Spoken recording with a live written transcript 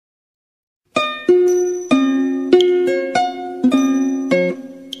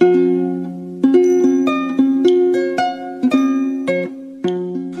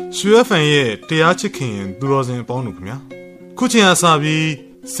fan ye tea chicken durosin ponu kumya. Kuchin asabi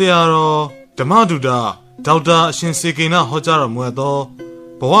searo damaduda dauda shin sekina hojara muedo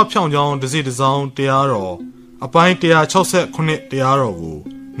bawa pyongjong desi desong tearo apai tea 69 tearo gu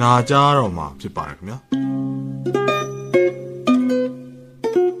na jaro ma phit pare kumya.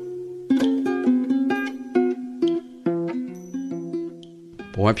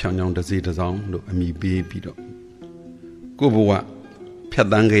 Bawa pyongjong desi desong lo ami be pi do. Ko bawa ဖြတ်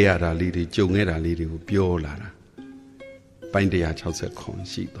တန်းခဲ့ရတာလေးတွေကြုံခဲ့တာလေးတွေကိုပြောလာတာပိုင်း160ခွန်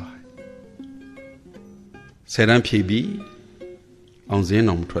ရှိသွားတယ်ဆယ်တန်းဖြည့်ပြီးအောင်စင်း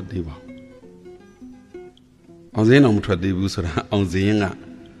တော်မထွက်သေးပါဘူးအောင်စင်းတော်မထွက်သေးဘူးဆိုတာအောင်စင်းက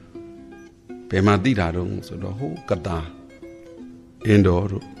ဘယ်မှာသိတာတော့ဆိုတော့ဟိုကတာအင်းတော်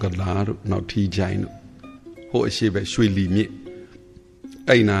တို့ကလာတို့နောက်ထီချိုင်းတို့ဟိုအရှိပဲရွှေလီမြစ်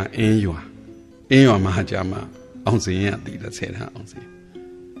အဲ့နာအင်းရွာမှာကြာမှာအောင်စင်းရသိတယ်ဆယ်တန်းအောင်စင်း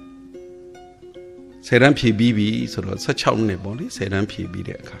ဆယ်တန်းဖြည့်ပြီးပြီဆိုတော့16နှစ်ပေါ့လေဆယ်တန်းဖြည့်ပြီး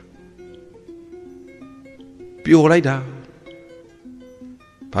တဲ့အခါပျော်လိုက်တာ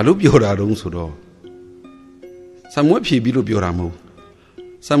ဘာလို့ပျော်တာတုံးဆိုတော့ဆမ်မွေးဖြည့်ပြီးလို့ပျော်တာမဟုတ်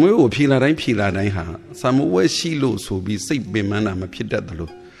ဆမ်မွေးကိုဖြည့်လာတိုင်းဟာဆမ်မွေးရှိလို့ဆိုပြီးစိတ်ပင်ပန်းတာမဖြစ်တတ်တယ်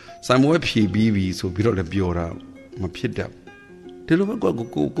လို့ဆမ်မွေးဖြည့်ပြီးပြီဆိုပြီးတော့လည်းပျော်တာမဖြစ်တတ်ဒီလိုပဲ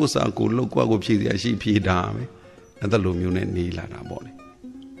ကိုစာကိုလောက်ကိုဖြည့်စရာရှိဖြည့်တာပဲအဲ့ဒါလိုမျိုးနဲ့နေလာတာပေါ့လေ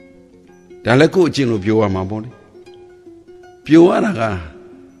ဒါလည်းကိုအကျင့်လို့ပြောရမှာပေါ့လေပြောရတာက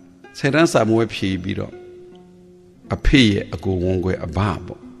ဆယ်တန်းစာမွေးဖြည့်ပြီးတော့အဖေရဲ့အကိုဝန်ခွဲအဘပေါ့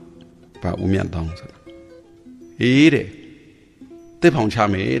ဘာဦးမြတ်တောင်းဆိုတာဟေးတဲ့တစ်ဖောင်ချ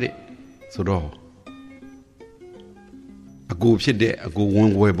မယ်တဲ့ဆိုတော့အကိုဖြစ်တဲ့အကိုဝ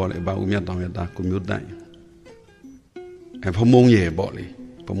န်ခွဲပေါ့လေဘာဦးမြတ်တောင်းရတာကိုမျိုးတန့်ဖမုံရဲ့ပေါ့လေ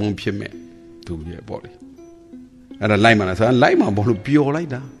ဖမုံဖြစ်မဲ့သူရဲ့ပေါ့လေအဲ့ဒါလိုက်မှလားဆိုတော့လိုက်မှပေါ့လို့ပျော်လို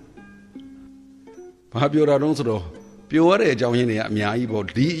က်တာဘာပြောတာတုံးဆိုတော့ပျော်ရတဲ့အကြောင်းရင်းတွေကအများကြီးပေါ့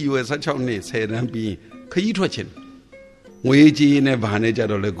ဒီအရွယ်16နှစ်10တန်းပြီးခရီးထွက်ခြင်းငွေကြီးနဲ့ဘာနဲ့ကြ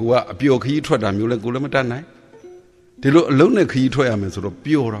တော့လေကိုကအပျော်ခရီးထွက်တာမျိုးလဲကိုလည်းမတတ်နိုင်ဒီလိုအလုံးနဲ့ခရီးထွက်ရမယ်ဆိုတော့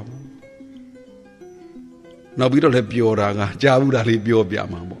ပျော်တာပေါ့နောက်ပြီးတော့လည်းပျော်တာကကြားဘူးတာလေးပျော်ပြ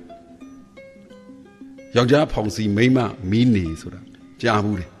မှာပေါ့ယောက်ျားဖောင်စီမိန်းမမီးနေဆိုတာကြား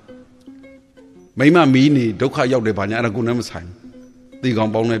ဘူးတယ်မိန်းမမီးနေဒုက္ခရောက်တယ်ဘာညာအဲ့ဒါကိုလည်းမဆိုင်ဘူးသေကော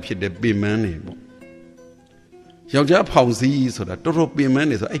င်ပေါင်းနဲ့ဖြစ်တဲ့ပင်မန်းနေပေါ့ယောက်ျားဖောင်စီဆိုတာတော်တော်ပင်မန်း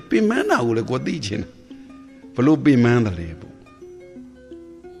နေဆိုအဲ့ပင်မန်းတာကိုလည်းကိုသိချင်တယ်ဘလို့ပင်မန်းတယ်လေပေါ့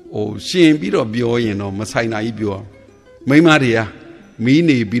ဟိုရှင်ပြီးတော့ပြောရင်တော့မဆိုင်တာကြီးပြောမိန်းမတွေကမီး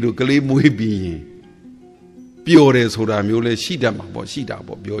နေပြီးတော့ကလေးမွေးပြီးရင်ပျော်တယ်ဆိုတာမျိုးလဲရှိတတ်မှာပေါ့ရှိတာ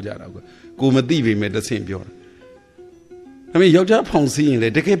ပေါ့ပြောကြတာကိုမသိပေမဲ့တဆင့်ပြောတာဒါပေမဲ့ယောက်ျားဖောင်စီရင်လေ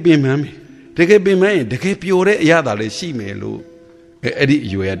တကယ်ပင်မန်းမယ်တကယ်ပင်မန်းရင်တကယ်ပျော်တဲ့အရာသာလည်းရှိမယ်လို့အဲ့ဒီအ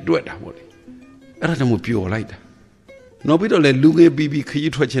ရွယ်တွက်တာပေါ့လေအဲ့ဒါကြောင့်မို့ပျော်လိုက်တာနောက်ပြီးတော့လေလူငယ်ပြီးခ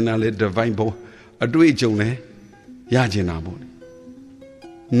ရီးထွက်ချင်တာလေ divine ပေါ့အတွေ့အကြုံလဲရချင်တာပေါ့လေ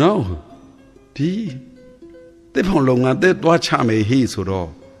no ဒီတစ်ဖောင်လုံငါတဲ့သွားချမယ်ဟေးဆိုတော့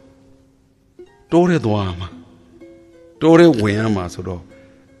တိုးရဲသွားမှာတိုးရဲဝင်ရမှာဆိုတော့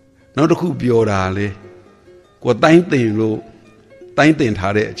နောက်တစ်ခုပြောတာလေကိုတိုင်းတင်လို့တိုင်းတင်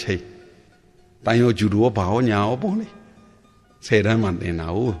ထားတဲ့အချိန်တိုင်းရောဂျူဒိုဘာဟောညာဟောပေါ့လေ10တန်းမှတင်တာ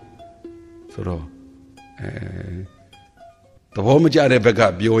ဟုတ်ဆိုတော့သဘောမကျတဲ့ဘက်က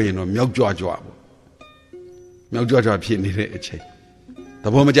ပြောရင်တော့မြောက်ကြွပေါ့မြောက်ကြွဖြစ်နေတဲ့အချိန်သ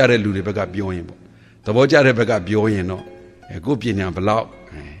ဘောမကျတဲ့လူတွေဘက်ကပြောရင်ပေါ့သဘောကျတဲ့ဘက်ကပြောရင်တော့ကိုပညာဘလောက်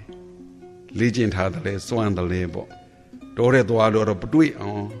လေ့ကျင့်ထားတယ်လဲစွမ်းတယ်လဲပေါ့တော်တဲ့သွားတော့ပတွေ့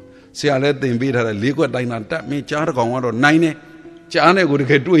အောင်ဆရာလည်းသင်ပေးထားတယ်လေးခွက်တိုင်းတာတက်မင်းကြားတကောင်ကတော့နိုင်နေကြားနဲ့ကိုတ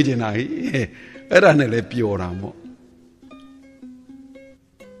ကယ်တွေ့ကျင်တာဟိအဲ့ဒါနဲ့လည်းပျော်တာပေါ့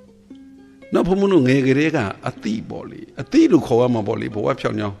နောက်ဖုံမနုငယ်ကလေးကအတိပေါ့လေအတိလို့ခေါ်ရမှာပေါ့လေဘဝ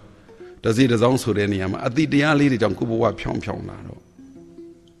ဖြောင်းချောင်းတစီတစောင်းဆိုတဲ့နေရာမှာအတိတရားလေးတွေကြောင့်ကိုဘဝဖြောင်းလာတော့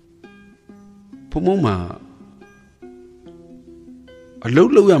ဖုံမမှာအလု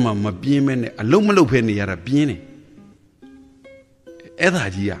တ်လောက်ရမှာမပြင်းမဲနဲ့အလုတ်မလုတ်ဖဲနေရတာပြင်းနေအဲ့ဒါ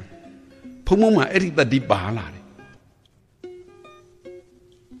ကြီးอ่ะဖုံမှာအဲ့ဒီတတိပါလာတယ်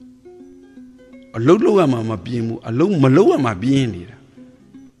အလုတ်လောက်ရမှာမပြင်းဘူးအလုတ်မလုတ်ရမှာပြင်းနေတာ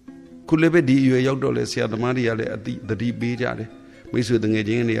ခုလည်းပဲဒီအရွယ်ရောက်တော့လဲဆရာသမားတွေကလည်းအတိတတိပေးကြတယ်မိတ်ဆွေတငယ်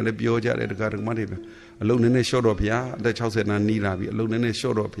ချင်းတွေကလည်းပြောကြတယ်တခါတခါမှတွေအလုတ်နည်းနည်းရှော့တော့ဗျာအသက်60နာနီးလာပြီအလုတ်နည်းနည်း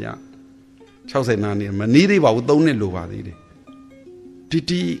ရှော့တော့ဗျာ60နာနီးမနီးသေးပါဘူး3နှစ်လိုပါသေးတယ်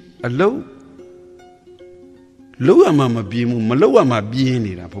တီအလုတ်လောက်ရမှာမပြင်းဘူးမလောက်ရမှာပြင်း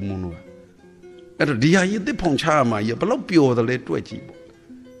နေတာဘုံဘုံတို့ကအဲ့တော့ဒီဟာကြီးတစ်ဖုံချရမှာရဘလောက်ပျော်တယ်လဲတွေ့ကြည့်ပေါ့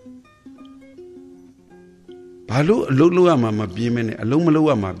Balu Lulu Mama Beeman, a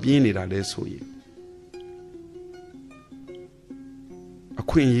Lomalua being it a so ye. A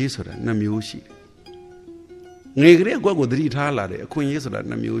queen years or Namushi. Negre go with 3 talade, a queen years or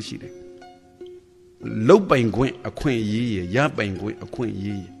Namushi. Low bang gwent a queen ye, ya bang gwent a queen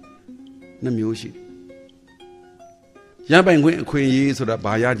ye. Namushi. Ya bang gwent a queen ye so that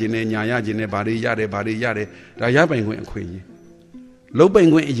Bayajine, Yajine, Badi Yade, Ya bang gwent a queen ye. Low bang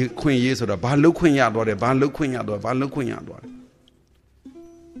gwent queen ye so that Balu queen yard or the Balu queen yard or Balu queen yard.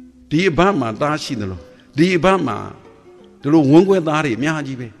 The Bama, Dashino, the Bama, the Lungwe Dari,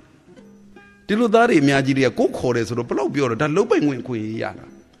 Miajibe. The Ludari Miaji, a cook horse or the blow bureau that low bang gwent queen yada.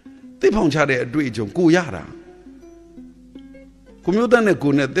 They ponchade a dredge of Guyara. Commutan a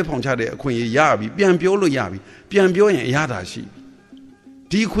good, they ponchade a queen yabi, Biambiolo yabi, Biambio and yada sheep.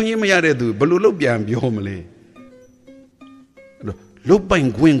 D queen mayade do, Balulo Biambiomele. Look by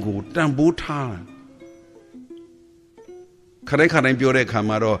Gwingo, Dambo Town. Kareka Biore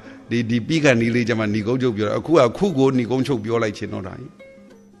Camaro, the big and illegitimate Nigojo, Akua Kugo, Nigoncho Biola Chinorai.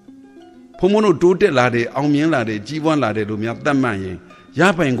 Pomono Dote Lade, Almian Lade, G1 Lade, Lumia Damaye.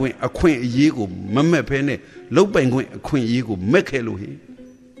 Ya penguin a queen eagle, Mamma Penne, low penguin a queen eagle, Mekeluhi.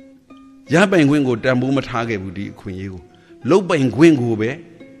 Ya penguin go dambo matage with the queen eagle. Low penguin go be,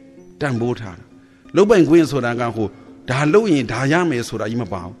 dambo tar. Low penguin so that go, da low in Dayame so that you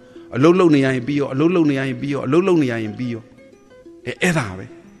bow. A low lonely bio, a low lonely bio, a low lonely bio. Edabe.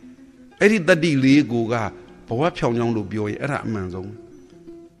 Edit the deal go, for what Pyongyang lo bio at Manzon.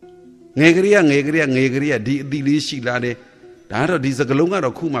 Negria, di she lade. That is a galunga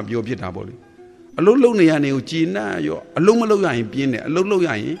or kuma bio pitaboli. A low lonely Gina, yo, a lomalo in Piene, a low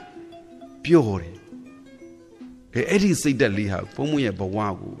yain, pure. Eddie say that Liha, Pomuya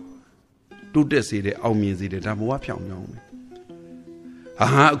Bawagu. Do they say the Almizi the Damuapian?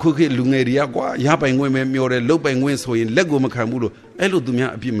 Aha, cookie lungaria, yapping women, your loping wins so in Lego Macamudo, Elo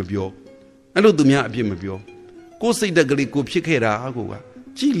Dumia Pimabio. Elo Dumia Pimabio. Go say the Glico Picera Agua,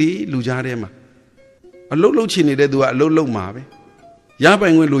 Chili, Lujarema. A low chini de do a low mabe.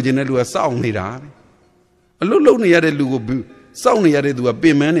 Yapping when Lugina do a sound need a low near the Lugu, sound near do a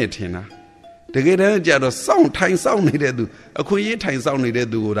bimanetina. The get a jar of sound time sound needed do, a queer time sound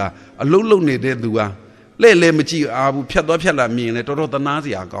needed do, a low needed do a lay machi abu piadopia mean a total the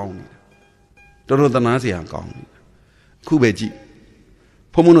Nazi are gone. Total the Nazi are gone. Kubeji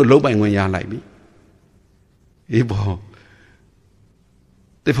Pomono lobang when ya like me. Ebo.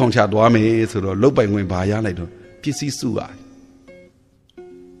 The Poncha Dwame is a lobang when by ya like PC Sua.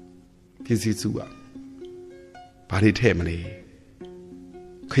 PC Sua. But it temely.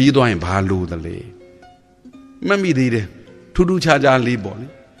 Kidwine Balu the lay. Mammy did it. To do charge our labor.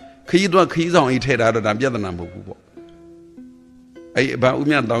 Kidwa keys on it head out of the other number. I about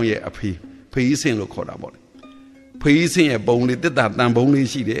me down yet a pea. Pacing look about it. Pacing a bony did that Damboni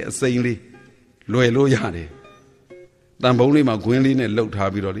she did, sayingly. Loyalo yard. Damboni my Gwynlin and looked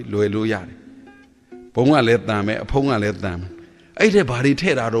habitually, Loyalo yard. Ponga let them, a ponga let them. I did body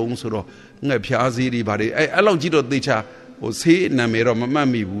head out on so. No piazzi body. I allow Gito Dicha. O se na mero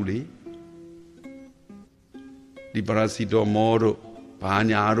mammi wuli di parasito moro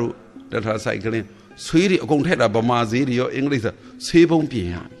pagnaro data cycling suiri con tera bamazi io inglese se bon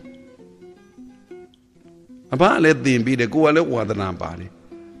pia aba le din bi de ko le wadana pare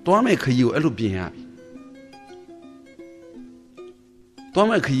to me khiyu elu pia to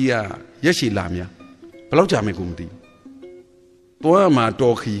me khiya yeshi la mya blau ja me ko mti to ma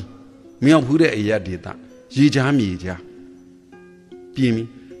to khi miao phu de aya deta yi ja mi ja Beamy,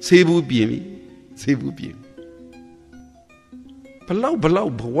 Sebu Beamy, Sebu Beam. Below,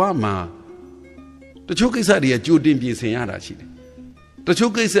 Bawama. The Chokis idea, Judin Pian Sayada sheet. The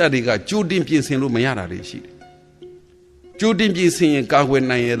Chokis idea, Judin Pian Saint Lumayada sheet. Judin Pian Saint Gawin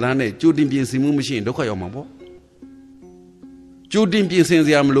Nayelane, Judin Pian Simu machine, Dokoyamabo. Judin Pian Saint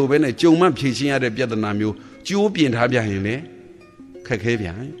Yamloven, a Joma Piching at a Biadanamio, Jubian Habia,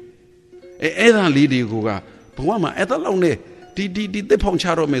 Kakavian. Either lady Guga, Bawama at the lonely. Did the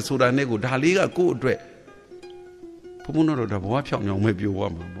Poncharo Mesuda Nego, Daliga go dread. Pomono da Wapion, maybe you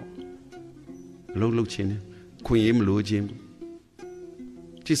want Low chin, Queen Lou Jim.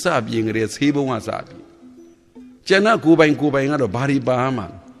 Chisab being a Hebo Wasabi. Jenna Gubain out of Bari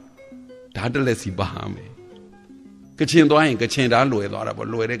Bahama. Dadalesi Bahame. Kachin doing Kachin Alloy, about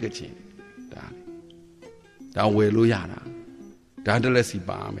Loy Kachin. Down where Luyana. Dadalesi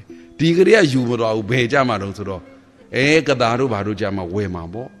Bahame. Digria, you would obey Jamado. Gadaru Barujama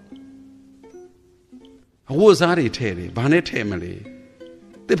Wemabo. Who was Ari Terry, Banet Emily?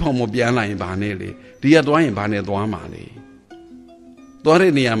 The Pomobiana in Banelli, the Adwine Banet Wamali.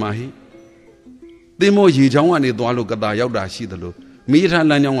 Dore Niamahi. တင်းမောရေချောင်းကနေသွားလို့ကတာရောက်တာရှိတယ်လို့မိထား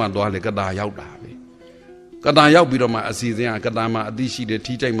လမ်းကြောင်းကသွားလေကတာရောက်တာပဲကတာရောက်ပြီးတော့မှအစီအစဉ်ကကတာမှာအသိရှိတယ်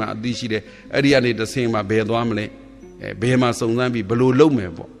ထီးတိုက်မှာအသိရှိတယ်အဲ့ဒီကနေတဆင်းမှာဘယ်သွားမလဲဘယ်မှာစုံစမ်းပြီးဘယ်လိုလုပ်မ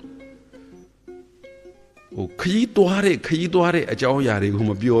ယ်ပေါ့ဟိုခရီးသွားတဲ့အကြောင်းအရာတွေကို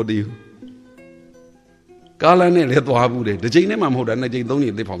မပြောသေးဘူးကားလမ်းနဲ့လည်းသွားဘူးတယ်တစ်ချိန်နဲ့မှမဟုတ်တာနှစ်ချိန်သုံးချိ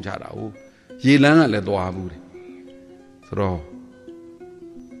န်သိဖောင်ချတာဟုတ်ရေလမ်းကလည်းသွားဘူးတယ်ဆိုတော့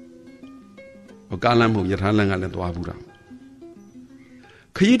ကားလမ်းမဟုတ်ရထားလမ်းကလည်းသွားဘူးတာ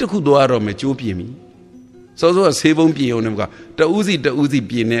ခရီးတစ်ခုသွားတော့မယ်ကြိုးပြင်းပြီစောစောဆေးပုံးပြင်းအောင်လည်းကတဦးစီ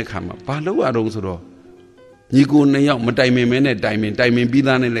ပြင်းတဲ့အခါမှာဘာလို့ရတော့ဆိုတော့ညီကိုနှစ်ယောက်မတိုင်ပင်မဲနဲ့တိုင်ပင်ပြီး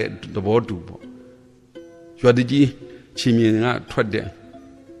သားနဲ့လည်းသဘောတူပေါ့ရွာတကြီးချီမြင်ကထွက်တဲ့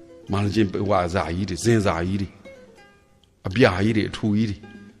မာလချင်းဝါဇာကြီးတွေစင်ဇာကြီးတွေအပြာကြီးတွေအထူကြီးတွေ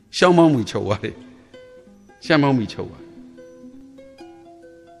ရှောင်းမောင်းမိချုပ်သွားတယ်ရှမ်းမောင်းမိချုပ်သွား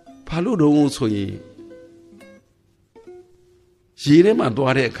ဘာလို့တော့ဆိုရင်ရေထဲမှာ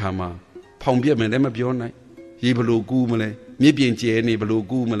သွားတဲ့အခါမှာဖောင်ပြက်မယ်လည်းမပြောနိုင်ရေဘလို့ကူးမလဲမြစ်ပြင်ကျဲနေဘလို့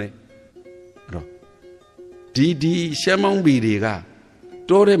ကူးမလဲအဲ့တော့ဒီရှမ်းမောင်းဘီတွေက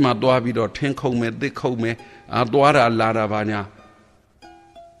တိုးထဲမှာသွားပြီးတော့ထင်းခုံမယ်တစ်ခုံမယ်သွားတာလာတာပါညာ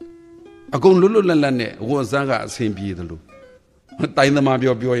အကုန်လွတ်လွတ်လပ်လပ်နဲ့ဝန်စားကအဆင်ပြေတယ်လို့တိုင်းသမား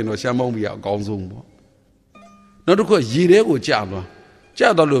ပြောရင်တော့ရှမ်းမောင်းဘီကအကောင်းဆုံးပေါ့နောက်တစ်ခုရေထဲကိုကြာ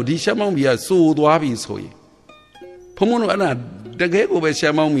တော့လို့ဒီရှမ်းမောင်းဘီကစိုးသွားပြီဆိုရင်ဘုံဘုံတို့အဲ့ဒါတကယ်ကိုပဲရှ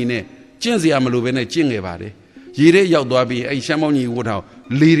မ်းမောင်းဘီနဲ့ကျင့်စရာမလိုပဲနဲ့ကျင့်ခဲ့ပါတယ်ရေထဲရောက်သွားပြီးအဲ့ရှမ်းမောင်းကြီးဝတ်ထား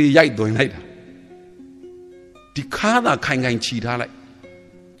လေတွေရိုက်သွင်းလိုက်တာဒီခါသာခိုင်ချီထားလိုက်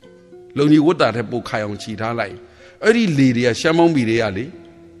လုံကြီးဝတ်တာတဲ့ပိုခိုင်အောင်ချီထားလိုက်အဲ့ဒီလေတွေကရှမ်းမောင်းဘီတွေကလေ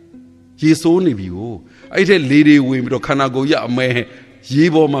ရေစိုးနေပြီကိုအဲ့ဒီလေတွေဝင်ပြီးတော့ခန္ဓာကိုယ်ရအမဲရေ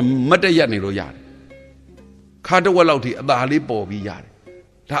ပေါ်မှာမတ်တက်ရက်နေလို့ရတယ်ခါတဝက်လောက်ထိအသာလေးပေါ်ပြီးရတယ်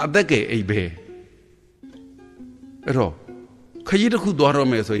ဒါအသက်ငယ်အိပ်ပဲအဲ့တော့ခရီးတစ်ခုသွားတော့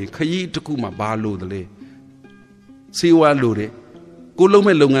မယ်ဆိုရင်ခရီးတစ်ခုမှာဘာလို့တလဲစေဝါလို့တယ်ကိုလုံး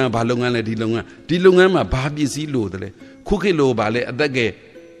မဲ့လုပ်ငန်းဘာလုပ်ငန်းလဲဒီလုပ်ငန်းမှာဘာပစ္စည်းလို့တလဲခုခေတ်လို့ဘာလဲအသက်ငယ်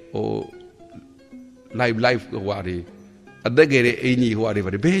ဟို live ဟိုဟာတွေအသက်ငယ်တဲ့အင်ကြီးဟိုဟာတွေ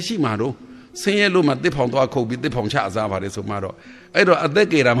ဘယ်ရှိမှာတော့ဆင်းရဲလို့မှတစ်ဖောင်သွားခုတ်ပြီးတစ်ဖောင်ချစားပါတယ်ဆိုမှတော့အဲ့တော့အသက်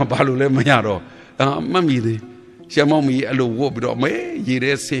ငယ်တာမှဘာလို့လဲမရတော့မှတ်မိသေးရှမ်းမောင်းမီအဲ့လိုဝတ်ပြီးတော့မဲရေ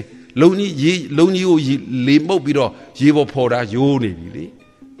ထဲဆင်းလုံကြီးကိုလေမှုတ်ပြီးတော့ရေပေါ်ဖော်တာယိုးနေပြီလေ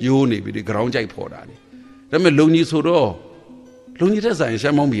ယိုးနေပြီဒီ ground ကြိုက်ဖော်တာလေဒါပေမဲ့လုံကြီးဆိုတော့လုံကြီးတဲ့ဆိုင်ရှ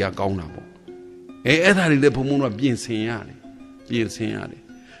မ်းမောင်းမီကကောင်းတာပေါ့အဲ့ဒါတွေလည်းဘုံဘုံတော့ပြင်ဆင်ရတယ်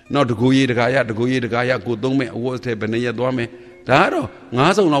နောက်တကူရေးတကာရကိုသုံးမဲ့အဝတ်ထဲဘယ်နဲ့ရသွားမယ်ဒါကတော့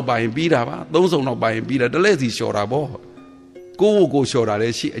9စုံလောက်ပါရင်ပြီးတာပါ3စုံလောက်ပါရင်ပြီးတာတလဲစီလျှော်တာပေါ့ကိုလျှော်တာလ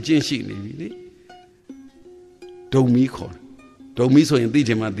ည်းရှိအကျင့်ရှိနေပြီလေဒုံမီခေါ်ဒုံမီဆိုရင်သိ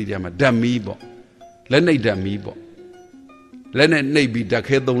ချင်မှဓာတ်မီပေါ့လက်နှိပ်ဓာတ်မီပေါ့လက်နဲ့နှိပ်ပြီးဓာတ်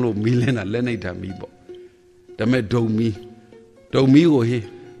ခဲသုံးလို့မီးလင်းတာလက်နှိပ်ဓာတ်မီပေါ့ဒါမဲ့ဒုံမီကိုဟေး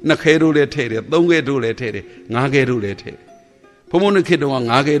နှစ်ခဲတို့လည်းထည့်တယ်သုံးခဲတို့လည်းထည့်တယ်ငါးခဲတို့လည်းထည့်တယ်ဘုံဘုံနှစ်ခေတ်တုန်းက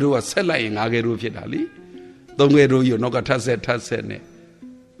ငါးခဲတို့ကဆက်လိုက်ရင်ငါးခဲတို့ဖြစ်တာလေသုံးခဲတို့ယူနောက်ကထပ်ဆက်နဲ့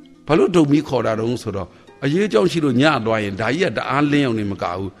ဘာလို့ဒုံမီခေါ်တာတုံးဆိုတော့အရေးအကြောင်းရှိလို့ညသွားရင်ဒါကြီးကတအားလင်းအောင်နေမက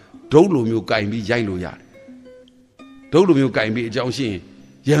ဘူးဒုတ်လိုမျိုးကင်ပြီးရိုက်လို့ရတယ်ဒုတ်လိုမျိုးကင်ပြီးအကြောင်းရှိရင်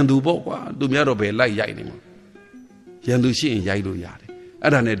ရန်သူပေါ့ကွာသူများတော့ပဲလိုက်ရိုက်နေမှာရန်သူရှိရင်ရိုက်လို့ရတယ်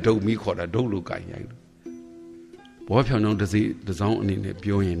အဲ့ဒါနဲ့ဒုံမီခေါ်တာဒုတ်လိုကင်ရိုက်လို့ဘောဖြောင်းချောင်းတစ်စောင်းအနေနဲ့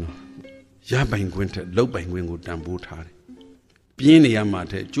ပြောရင်တော့ရပိုင်ခွင့်ထက်လုတ်ပိုင်ခွင့်ကိုတန်ဖိုးထားတယ်ပြင်းနေရမှာ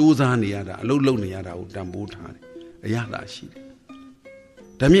တဲ့စူးစမ်းနေရတာအလုပ်လုပ်နေရတာကိုတန်ဖိုးထားတယ်အရသာရှိတယ်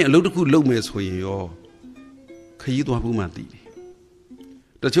ဒါမြင်အလုပ်တစ်ခုလုပ်မယ်ဆိုရင်ရောခရီးသွားဖို့မှတည်တယ်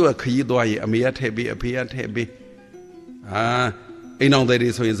တချို့ကခရီးသွားရင်အမေကထည့်ပေးအဖေကထည့်ပေးအိမ်အောင်တွေ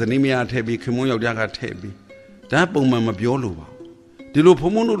ဆိုရင်ဇနီးမယားထည့်ပေးခင်မွန်းယောက်ျားကထည့်ပေးဒါပုံမှန်မပြောလို့ပါဒီလိုဖုံ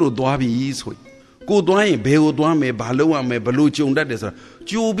ဖုံတို့သွားပြီဆိုရင်ကိုသွားရင်ဘယ်ကိုသွားမယ်ဘာလုပ်ရမယ်ဘလို့ကြုံတတ်တယ်ဆိုတာ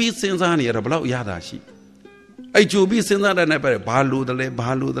ကြိုပြီးစဉ်းစားနေရတာဘလောက်ရတာရှိအဲ့ကြိုပြီးစဉ်းစားတဲ့နဲ့ပဲဘာလို့တ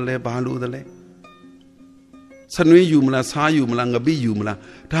လဲဆနွေးယူမလားစားယူမလားငပိယူမလား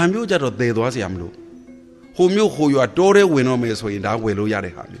ဒါမျိုးကြတော့တည်သွားเสียမလို့ဟိုမျိုးဟိုရွာတိုးတဲ့ဝင်တော့မယ်ဆိုရင်ဒါဝယ်လို့ရ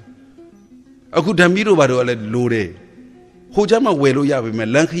တဲ့ဟာမျိုးအခုဓမ္မီတို့ဘာတို့လည်းလိုတယ်ဟိုကျမှဝယ်လို့ရပါမယ်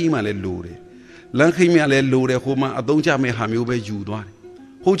လမ်းခီးမှလည်းလိုတယ်လမ်းခီးမှလည်းလိုတယ်ဟိုမှအသုံးချမဲ့ဟာမျိုးပဲယူသွားတယ်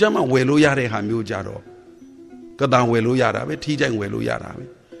ဟိုကျမှဝယ်လို့ရတဲ့ဟာမျိုးကြတော့ကတန်ဝယ်လို့ရတာပဲထီးကြိုင်ဝယ်လို့ရတာပဲ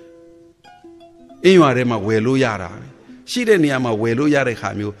အင်းရွာထဲမှာဝယ်လို့ရတာပဲရှိတဲ့နေရာမှာဝယ်လို့ရတဲ့ခါ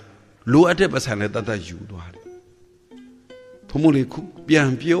မျိုးလိုအပ်တဲ့ပတ်စံနဲ့တတ်ယူသွားတယ်ဘုံမလေးခုပြ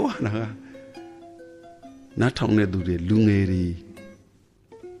န်ပြောရတာကနားထောင်တဲ့သူတွေလူငယ်တွေ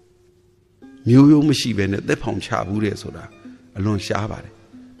မျိုးရိုးမရှိပဲနဲ့သက်ဖောင်ချဘူးတဲ့ဆိုတာအလွန်ရှားပါတယ်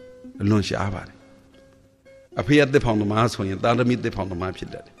အဖေရတဲ့ဖောင်သမားဆိုရင်သားသမီးတဲ့ဖောင်သမားဖြစ်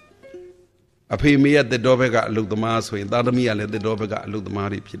တတ်တယ်အဖေမေရတဲ့တော်ဘက်ကအလုသမားဆိုရင်သားသမီးကလည်းတဲ့တော်ဘက်ကအလုသမား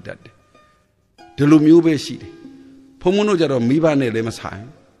တွေဖြစ်တတ်တယ်ဒီလိုမျိုးပဲရှိတယ်ဘုံဘုံတို့ကြတော့မိဘနဲ့လည်းမဆိုင်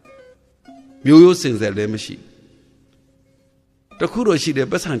မျိုးရိုးစင်ဆက်လည်းမရှိတခုတော့ရှိတယ်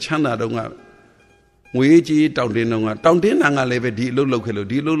ပတ်စံချမ်းသာတော့ကငွေကြီးတောင်းတင်းတော့ကတောင်းတင်းတာကလည်းပဲဒီအလုပ်လုပ်ခဲ့လို့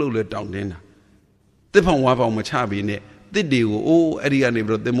ဒီအလုပ်လုပ်လဲတောင်းတင်းတာတစ်ဖောင်ဝါဖောင်မချပြီးနဲ့တစ်တွေကိုအိုးအဲ့ဒီကနေ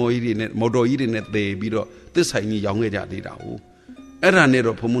ပြီးတော့တင်မော်ကြီးတွေနဲ့မော်တော်ကြီးတွေနဲ့သေပြီးတော့တစ်ဆိုင်ကြီးရောင်းခဲ့ကြသေးတာဟုတ်အဲ့ဒါနဲ့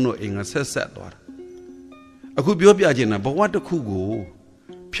တော့ဘုံဘုံတို့အိမ်ကဆက်သွားတာအခုပြောပြချင်တာဘဝတစ်ခုကို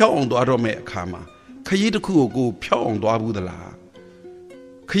ဖြောက်အောင်သွားတော့မဲ့အခါမှာခရီးတစ်ခုကိုဖြောက်အောင်သွားဘူးသလား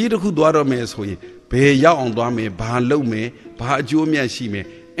ခရီးတစ်ခုသွားတော့မယ်ဆိုရင်ဘယ်ရောက်အောင်သွားမယ်ဘာလုပ်မယ်ဘာအကျိုးအမြတ်ရှိမယ်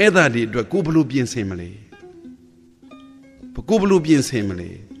အဲ့ဒါတွေအတွက်ကိုဘလို့ပြင်ဆင်မလဲကိုဘလို့ပြင်ဆင်မလဲ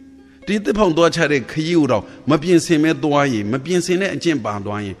ဒီတစ်ဖောင်သွားချတဲ့ခရီးကိုတော့မပြင်ဆင်မဲသွားရင်မပြင်ဆင်တဲ့အကျင့်ပါ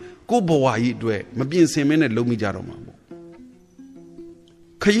သွားရင်ကိုဘဝကြီးအတွက်မပြင်ဆင်မဲနဲ့လုံးမိကြတော့မှာပေါ့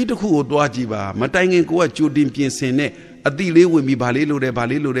ခရီးတစ်ခုကိုသွားကြည့်ပါမတိုင်ခင်ကိုကကြိုတင်ပြင်ဆင်တဲ့အတိလေးဝင်ပြီးဗာလေးလိုတယ်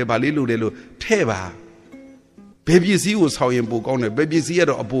လို့ထဲ့ပါဘယ်ပစ္စည်းကိုဆောင်ရင်ပိုကောင်းတယ်ဘယ်ပစ္စည်းက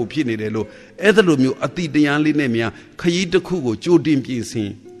တော့အပိုဖြစ်နေတယ်လို့အဲ့ဒါလိုမျိုးအတိတရားလေးနဲ့များခရီးတစ်ခုကိုကြိုတင်ပြင်ဆင်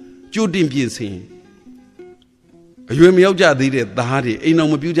အရွယ်မရောက်ကြသေးတဲ့သားတွေအိမ်အော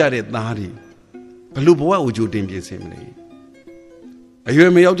င်မပြုတ်ကြတဲ့သားတွေဘလို့ဘဝကိုကြိုတင်ပြင်ဆင်မလဲအရွ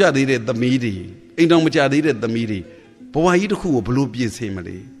ယ်မရောက်ကြသေးတဲ့သမီးတွေအိမ်အောင်မကြသေးတဲ့သမီးတွေဘဝကြီးတစ်ခုကိုဘလို့ပြင်ဆင်မ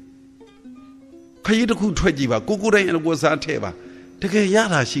လဲခရီးတစ်ခုထွက်ကြည့်ပါကိုတိုင်းအကွာစားထဲပါတကယ်ရ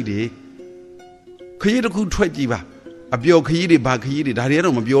တာရှိတယ်ခရီးတစ်ခုထွက်ကြည့်ပါအပျော်ခရီးတွေဘာခရီးတွေဒါတွေက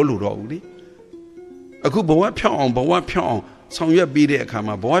တော့မပြောလို့တော့ဘူးလေအခုဘဝဖြောင်းအောင်ဆောင်ရွက်ပြီးတဲ့အခါ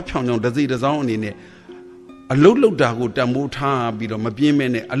မှာဘဝဖြောင်းကြောင်တစ်စိတစ်စောင်းအနေနဲ့အလုတ်လုတ်တာကိုတံမိုးထားပြီးတော့မပြင်းမဲ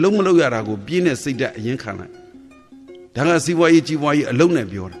နဲ့အလုတ်မလုတ်ရတာကိုပြင်းတဲ့စိတ်ဓာတ်အရင်ခံလိုက်ဒါကစီးပွားရေးကြီးပွားရေးအလုတ်နဲ့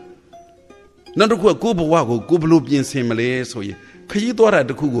ပြောတာနောက်တစ်ခုကကိုဘဝကိုဘလို့ပြင်ဆင်မလဲဆိုရင်ခရီးသွားတာ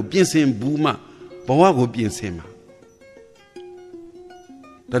တစ်ခုကိုပြင်ဆင်ဘူးမှဘဝကိုပြင်ဆင်မှာ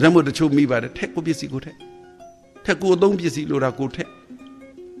ဒါကြောင့်မို့တချို့မိပါတယ်ထက်ကိုပစ္စည်းကိုထက်ကိုအသုံးပစ္စည်းလိုတာကိုထက်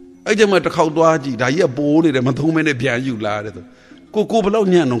အဲ့ကြမှာတစ်ခေါက်သွားကြည့်ဒါကြီးကပိုးနေတယ်မသုံးမဲနဲ့ပြန်ယူလာတယ်ဆိုကိုဘလောက်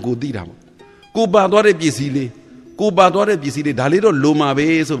ညံ့တော့ကိုသိတာပေါ့ကိုပါသွားတဲ့ပစ္စည်းလေးဒါလေးတော့လိုမှာပဲ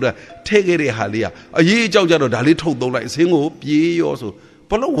ဆိုတာထဲ့ခဲ့တဲ့ဟာလေးကအရေးအကြောက်ကြတော့ဒါလေးထုတ်သုံးလိုက်အစင်းကိုပြေးရောဆို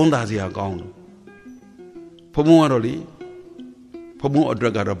ဘလို့ဝန်သားစရာကောင်းလို့ဘုံကတော့လေဘုံအတွ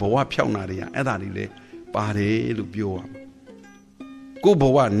က်ကတော့ဘဝဖြောင်းတာတွေကအဲ့ဒါတွေလေပါတယ်လို့ပြောရမှာကိုဘ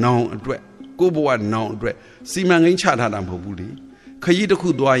ဝနောင်အတွက်စီမံကိန်းချထားတာမဟုတ်ဘူးလေခရီးတစ်ခု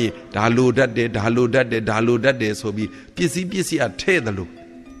သွားရင်ဒါလိုတတ်တယ်ဆိုပြီးပစ္စည်းအထဲ့တယ်လို့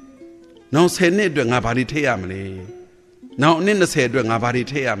နောက်10နှစ်အတွက်ငါဘာတွေထည့်ရမလဲနောက်အနှစ်20အတွက်ငါဘာတွေ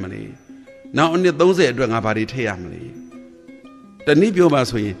ထည့်ရမလဲနောက်အနှစ်30အတွက်ငါဘာတွေထည့်ရမလဲတနည်းပြောပါ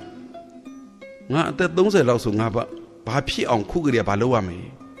ဆိုရင်ငါအသက်30လောက်ဆိုငါဘာဖြစ်အောင်ခုကလေးဘာလုပ်ရမလဲ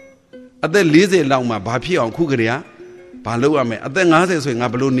အသက်40လောက်မှာဘာဖြစ်အောင်ခုကလေးဘာလုပ်ရမလဲအသက်50ဆိုရင်ငါ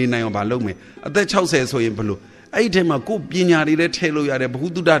ဘလို့နေနိုင်အောင်ဘာလုပ်မယ်အသက်60ဆိုရင်ဘလို့အဲ့ဒီထဲမှာကိုပညာတွေလည်းထည့်လို့ရတယ်ဘ ഹു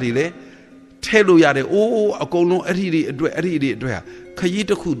တုဒ္ဒတွေလည်းထည့်လို့ရတယ်အိုးအကုန်လုံးအဲ့ဒီတွေအတွက်ခရီး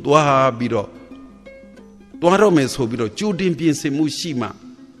တစ်ခုသွားပြီးတော့သွားတော့မယ်ဆိုပြီးတော့ကြိုတင်ပြင်ဆင်မှုရှိမှ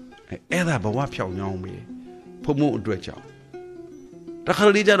အဲ့ဒါဘဝဖြောင်းညောင်းပဲဘုံအတွက်ကြောင့်တခါ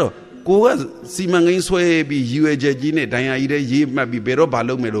လေကြတော့ကိုကစီမံကိန်းဆွဲပြီးရွယ်ချက်ကြီးနဲ့ဒိုင်ယာကြီးတဲ့ရေးမှတ်ပြီးဘယ်တော့ဘာ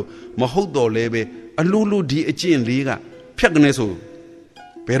လုပ်မယ်လို့မဟုတ်တော့လဲပဲအလိုလိုဒီအကျင့်လေးကဖြတ်ကနေဆို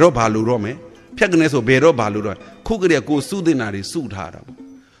ဘယ်တော့ဘာလို့တော့မယ်ဖြတ်ကနေဆိုဘယ်တော့ဘာလို့တော့ခုကလေးကိုစုတင်တာတွေစုထားတာပေါ့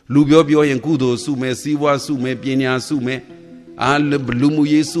လူပြောရင်ကုသိုလ်စုမယ်စီးပွားစုမယ်ပညာစုမယ်လူမှု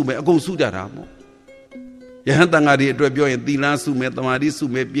ရေးစုမယ်အကုန်စုကြတာပေါ့ယဟန်တန်ဃာတွေအတွက်ပြောရင်သီလစုမယ်သမာဓိစု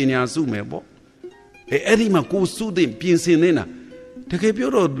မယ်ပညာစုမယ်ပေါ့အဲ့ဒီမှာကိုစုတင်ပြင်ဆင်နေတာတကယ်ပြော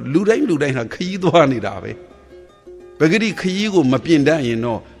တော့လူတိုင်းဟာခရီးသွားနေတာပဲပဂတိခရီးကိုမပြင်တတ်ရင်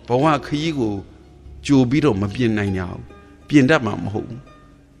တော့ဘဝခရီးကိုကြိုပြီးတော့မပြင်နိုင်ကြဘူးပြင်တတ်မှာမဟုတ်ဘူး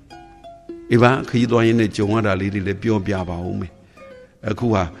အေးပါခရီးသွားရင်လည်းကြုံရတာလေးတွေလည်းပြောပြပါဦးမယ်အခု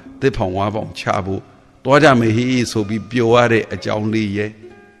ဟာတစ်ဖောင်ဝါပေါင်ချဖို့သွားကြမယ်ဟေးဆိုပြီးပျော်ရတဲ့အကြောင်းလေးရဲ့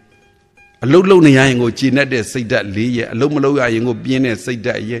အလုတ်လုံနေရရင်ကိုကြည်နဲ့တဲ့စိတ်ဓာတ်လေးရဲ့အလုတ်မလုပ်ရရင်ကိုပြင်းတဲ့စိတ်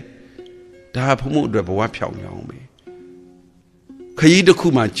ဓာတ်ရဲ့ဒါဖုံမှုအတွက်ဘဝဖြောင်းအောင်ပဲခရီးတစ်ခု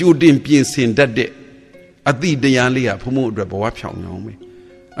မှာကြိုတင်ပြင်ဆင်တတ်တဲ့အတိတရားလေးကဖုံမှုအတွက်ဘဝဖြောင်းအောင်ပဲ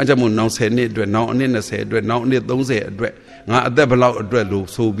အဲကြောင့်မို့နောက်10နှစ်အတွက်နောက်အနှစ်20အတွက်နောက်အနှစ်30အတွက်ငါအသက်ဘလောက်အတွက်လို့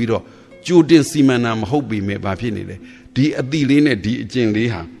ဆိုပြီးတော့ကြိုတင်စီမံတာမဟုတ်ပေမဲ့ဘာဖြစ်နေလဲဒီအတိလေးနဲ့ဒီအကျင့်လေး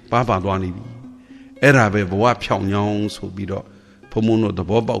ဟာပါသွားနေပြီအဲ့ဒါပဲဘဝဖြောင်းညောင်းဆိုပြီးတော့ဘုံဘုံတို့သ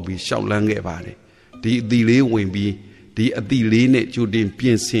ဘောပေါက်ပြီးရှောက်လန်းခဲ့ပါတယ်ဒီအတိလေးဝင်ပြီးဒီအတိလေးနဲ့ကြိုတင်ပြ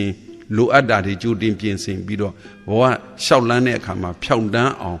င်ဆင်လိုအပ်တာတွေကြိုတင်ပြင်ဆင်ပြီးတော့ဘဝရှောက်လန်းတဲ့အခါမှာဖြောင်းတ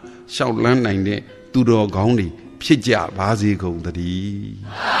န်းအောင်ရှောက်လန်းနိုင်တဲ့ သူတော်ကောင်းတွေဖြစ်ကြပါစေကုန်သတည်း